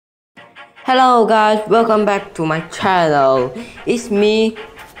Hello guys, welcome back to my channel. It's me,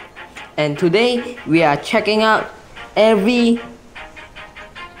 and today we are checking out every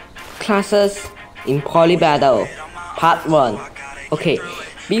classes in Polybattle part 1. Okay,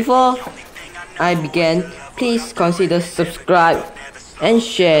 before I begin, please consider subscribe and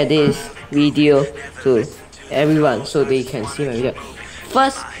share this video to everyone so they can see my video.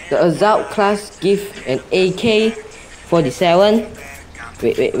 First, the assault class give an AK-47.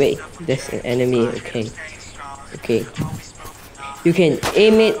 Wait, there's an enemy. Okay, you can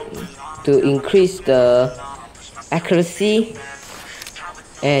aim it to increase the accuracy,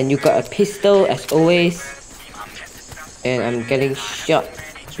 and you got a pistol as always, and I'm getting shot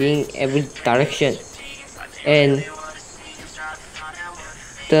in every direction. And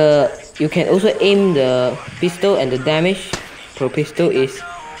you can also aim the pistol, and the damage per pistol is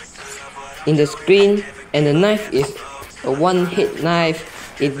in the screen, and the knife is a one-hit knife.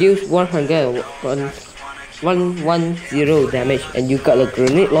 It deals 110 damage, and you got a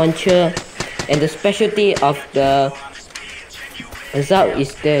grenade launcher. And the specialty of the assault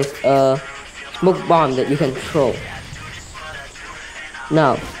is there's a smoke bomb that you can throw.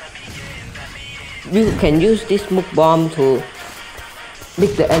 Now you can use this smoke bomb to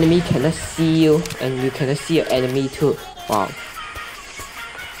make the enemy cannot see you, and you cannot see your enemy too. Wow.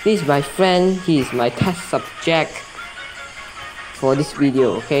 This is my friend. He is my test subject for this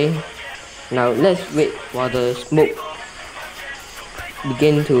video. Okay, now let's wait while the smoke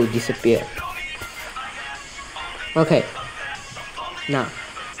begin to disappear. Okay, now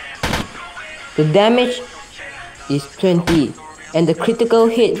the damage is 20 and the critical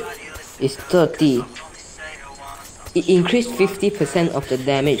hit is 30. It increased 50% of the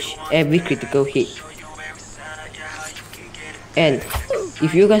damage every critical hit. And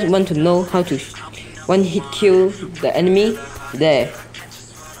if you guys want to know how to one hit kill the enemy, there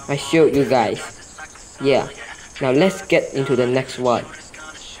I showed you guys. Yeah, now let's get into the next one.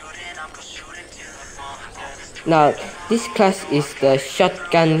 Now this class is the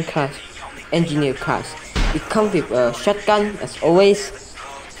shotgun class, engineer class. It comes with a shotgun as always.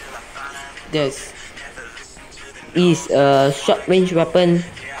 This is a short range weapon,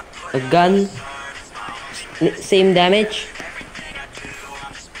 a gun, same damage.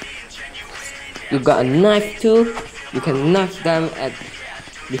 You got a knife too. You can knock them at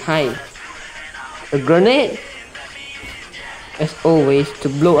behind. A grenade, as always, to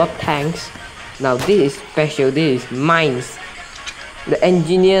blow up tanks. Now this is special. This is mines. The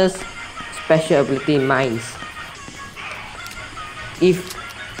engineer's special ability, mines. If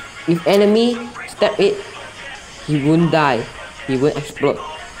enemy step it, he won't die. He won't explode.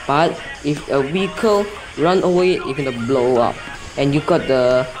 But if a vehicle run over it, it's gonna blow up. And you got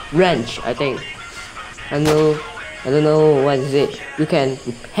the wrench, I think. I don't know what is it. You can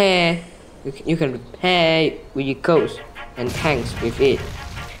repair vehicles and tanks with it.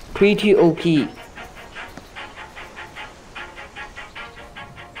 Pretty OP.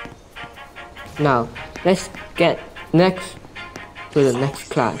 Now let's get next to the next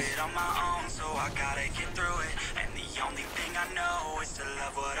class.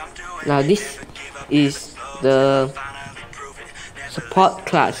 Now this is the support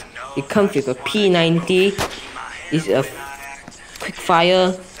class. It comes with a P90. It's a quick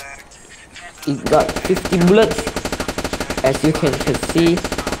fire. It got 50 bullets, as you can see.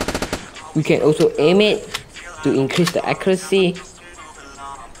 We can also aim it to increase the accuracy.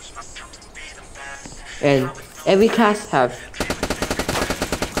 And every class have,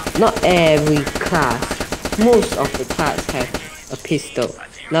 not every class, most of the class have a pistol.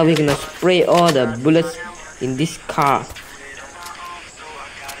 Now we're gonna spray all the bullets in this car.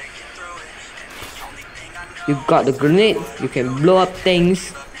 You got the grenade, you can blow up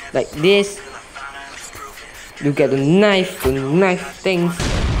things like this. You get the knife to knife things.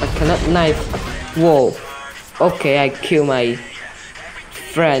 I cannot knife. Whoa. Okay, I killed my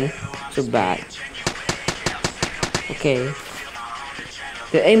friend. So bad. Okay.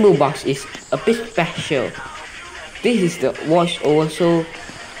 The ammo box is a bit special. This is the voiceover, so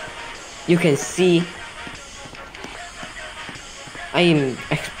you can see I am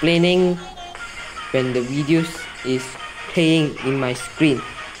explaining when the videos is playing in my screen.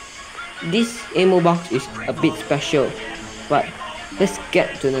 This ammo box is a bit special, but let's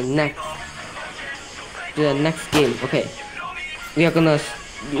get to the next game. Okay, we are gonna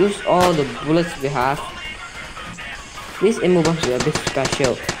use all the bullets we have. This ammo box is a bit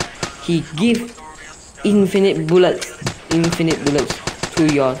special. He gives infinite bullets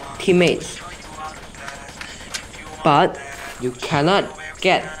to your teammates, but you cannot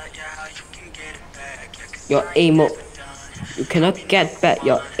get your ammo. You cannot get back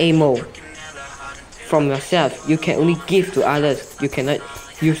your ammo from yourself. You can only give to others. You cannot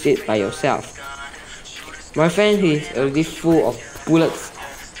use it by yourself. My friend is already full of bullets.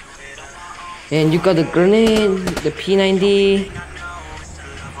 And you got the grenade, the P90.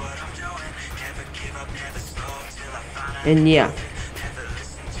 And yeah,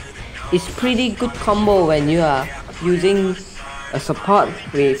 it's pretty good combo when you are using a support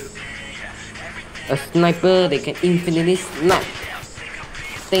with a sniper. They can infinitely snipe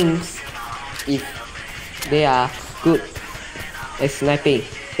things if they are good at sniping.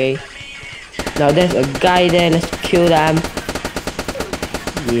 Okay, now there's a guy there, let's kill them.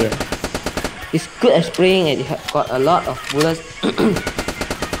 Yeah, it's good at spraying and it has got a lot of bullets.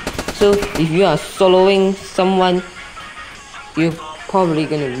 So if you are soloing someone, you're probably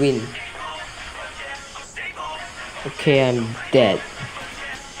gonna win. Okay, I'm dead.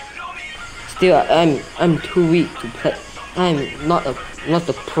 Still, I'm too weak to play. I'm not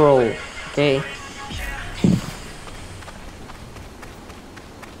a pro. Okay.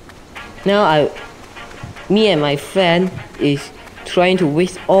 Now me and my friend is trying to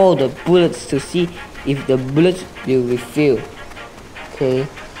waste all the bullets to see if the bullets will refill. Okay,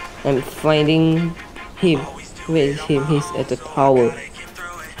 I'm finding him. Where is him? He's at the tower.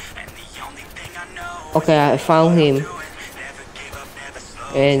 Okay, I found him.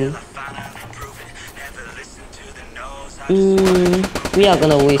 And we are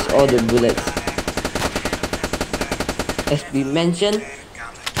gonna waste all the bullets. As we mentioned,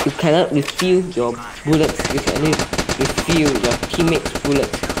 you cannot refill your bullets. You can only refill your teammates'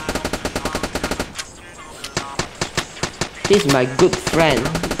 bullets. He's my good friend.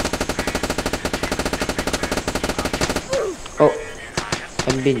 Oh,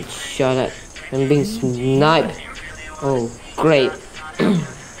 I'm being shot at. I'm being sniped. Oh, great.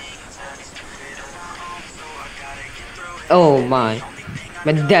 Oh my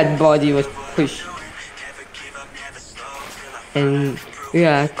dead body was pushed. And we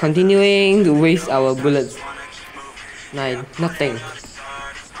are continuing to waste our bullets. Nothing.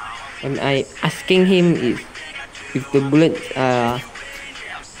 And I asking him if the bullets are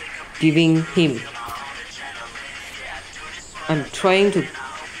giving him. I'm trying to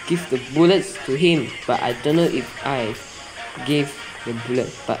give the bullets to him, but I don't know if I gave the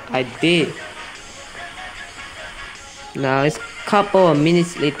bullet, but I did. Now it's a couple of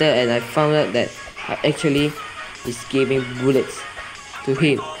minutes later and I found out that I actually is giving bullets to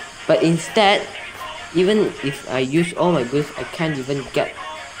him. But instead, even if I use all my bullets, I can't even get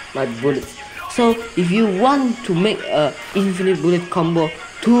my bullets. So if you want to make a infinite bullet combo,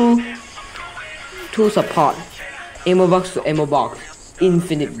 two support, ammo box to ammo box,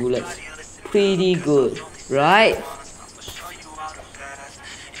 infinite bullets, pretty good, right?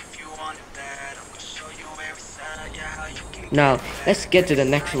 Now let's get to the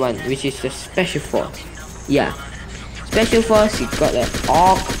next one, which is the special force. Yeah, special force, you got the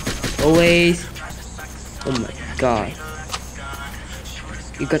arc always. Oh my god,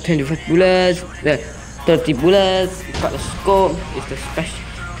 you got 25 bullets, 30 bullets. You got the scope.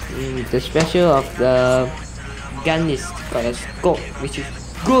 It's the special of the gun is got a scope, which is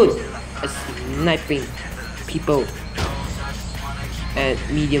good at sniping people at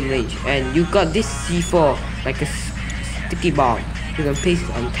medium range. And you got this C4, like a sticky bomb. You can place it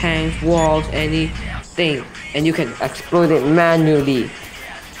on tanks, walls, anything, and you can explode it manually.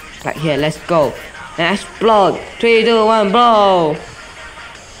 Like here, let's go and explode. 3, 2, 1, blow.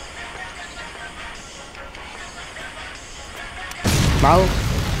 Wow.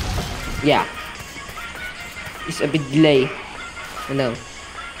 Yeah, it's a bit delay. I know.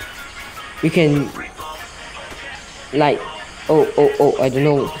 We can like oh, I don't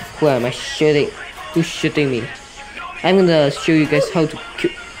know who am I shooting. Who's shooting me? I'm gonna show you guys how to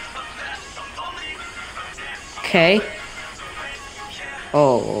kill. Okay.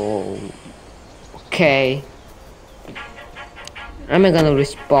 Oh, okay. I'm gonna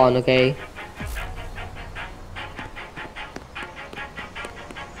respawn, okay?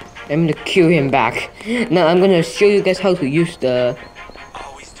 I'm gonna kill him back. Now I'm gonna show you guys how to use the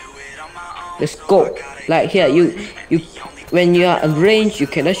scope. Like here, you when you are at range, you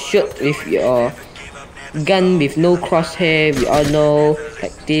cannot shoot with your gun with no crosshair. We all know,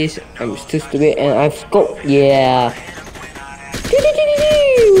 like this. I'm too stupid and I've scoped. Yeah.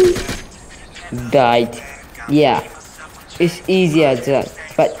 Died. Yeah. It's easy as that.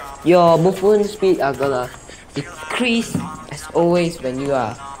 But your movement speed are gonna decrease as always when you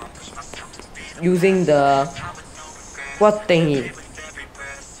are using the what thingy,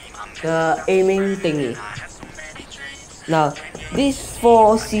 the aiming thingy. Now this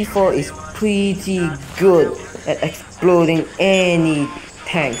C4 is pretty good at exploding any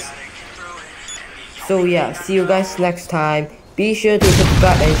tanks. So yeah, see you guys next time. Be sure to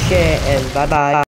subscribe and share, and bye bye.